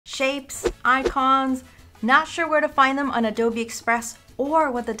shapes, icons, not sure where to find them on Adobe Express or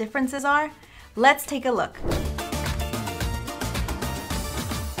what the differences are? Let's take a look.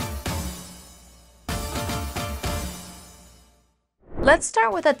 Let's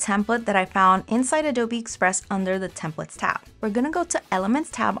start with a template that I found inside Adobe Express under the Templates tab. We're gonna go to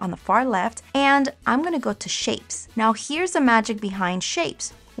Elements tab on the far left, and I'm gonna go to Shapes. Now here's the magic behind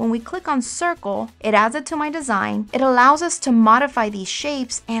shapes. When we click on circle, it adds it to my design. It allows us to modify these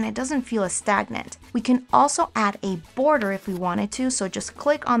shapes and it doesn't feel as stagnant. We can also add a border if we wanted to. So just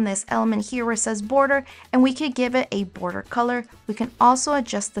click on this element here where it says border and we could give it a border color. We can also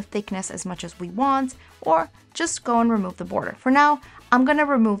adjust the thickness as much as we want or just go and remove the border. For now, I'm gonna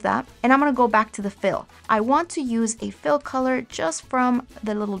remove that and I'm gonna go back to the fill. I want to use a fill color just from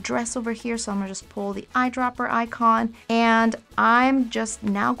the little dress over here. So I'm gonna just pull the eyedropper icon and I'm just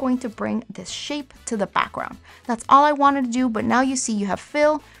now going to bring this shape to the background. That's all I wanted to do, but now you see you have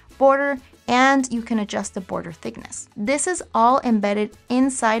fill, border, and you can adjust the border thickness. This is all embedded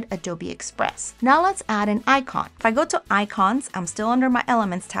inside Adobe Express. Now let's add an icon. If I go to icons, I'm still under my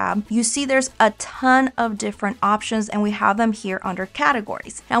Elements tab. You see there's a ton of different options and we have them here under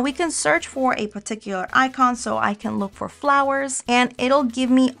categories. Now we can search for a particular icon, so I can look for flowers and it'll give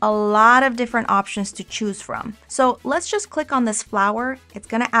me a lot of different options to choose from. So let's just click on this flower. It's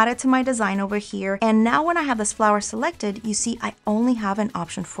gonna add it to my design over here. And now when I have this flower selected, you see I only have an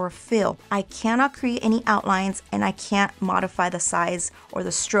option for fill. I cannot create any outlines and I can't modify the size or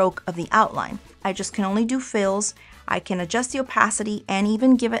the stroke of the outline. I just can only do fills. I can adjust the opacity and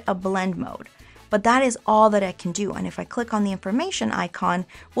even give it a blend mode. But that is all that I can do. And if I click on the information icon,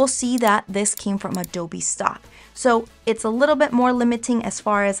 we'll see that this came from Adobe stock. So it's a little bit more limiting as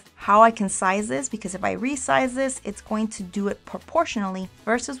far as how I can size this, because if I resize this, it's going to do it proportionally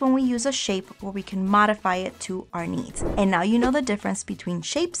versus when we use a shape where we can modify it to our needs. And now you know the difference between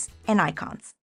shapes and icons.